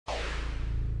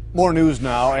More news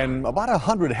now, and about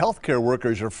 100 healthcare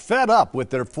workers are fed up with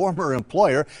their former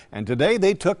employer, and today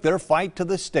they took their fight to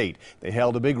the state. They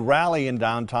held a big rally in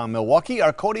downtown Milwaukee.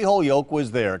 Our Cody Holyoke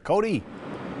was there. Cody.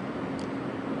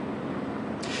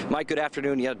 Mike, good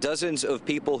afternoon. Yeah, dozens of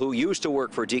people who used to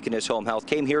work for Deaconess Home Health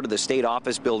came here to the state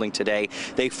office building today.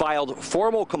 They filed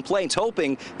formal complaints,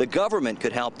 hoping the government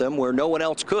could help them where no one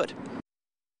else could.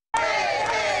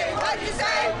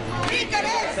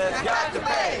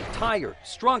 Tired,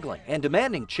 struggling, and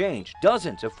demanding change,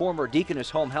 dozens of former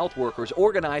Deaconess Home Health workers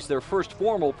organized their first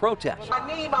formal protest. I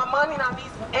need my money and I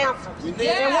need some answers. And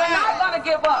we're not going to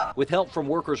give up. With help from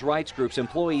workers' rights groups,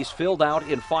 employees filled out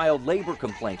and filed labor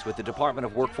complaints with the Department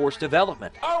of Workforce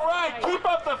Development. All right, keep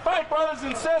up the fight, brothers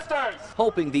and sisters.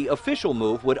 Hoping the official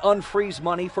move would unfreeze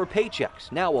money for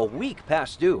paychecks, now a week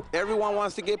past due. Everyone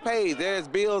wants to get paid. There's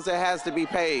bills that has to be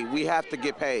paid. We have to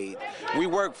get paid. We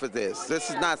work for this. This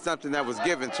is not something that was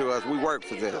given to us. We work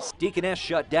for this. Deaconess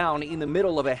shut down in the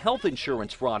middle of a health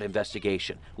insurance fraud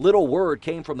investigation. Little word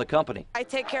came from the company. I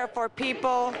take care of 4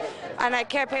 people and I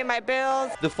can't pay my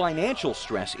bills. The financial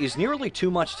stress is nearly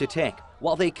too much to take.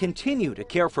 While they continue to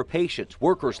care for patients,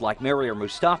 workers like Mary or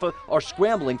Mustafa are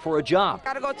scrambling for a job.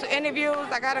 I gotta go to interviews,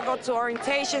 I gotta go to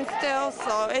orientation still,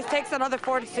 so it takes another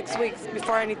 4 to 6 weeks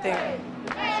before anything.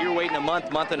 So you're waiting a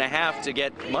month and a half to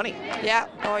get money? Yeah,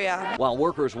 oh yeah. While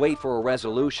workers wait for a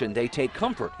resolution, they take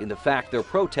comfort in the fact their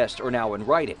protests are now in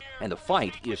writing, and the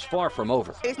fight is far from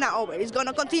over. It's not over. It's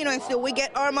gonna continue until we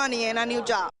get our money and a new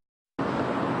job.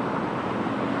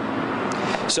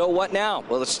 So what now?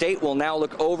 Well, the state will now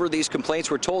look over these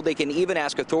complaints. We're told they can even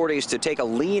ask authorities to take a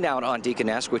lien out on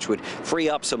Deaconess, which would free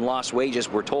up some lost wages.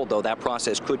 We're told, though, that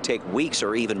process could take weeks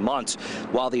or even months.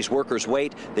 While these workers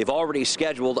wait, they've already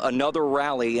scheduled another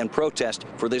rally and protest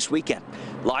for this weekend.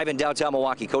 Live in downtown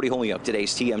Milwaukee, Cody Holyoke,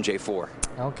 today's TMJ4.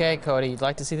 Okay, Cody, you'd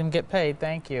like to see them get paid.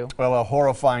 Thank you. Well, a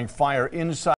horrifying fire inside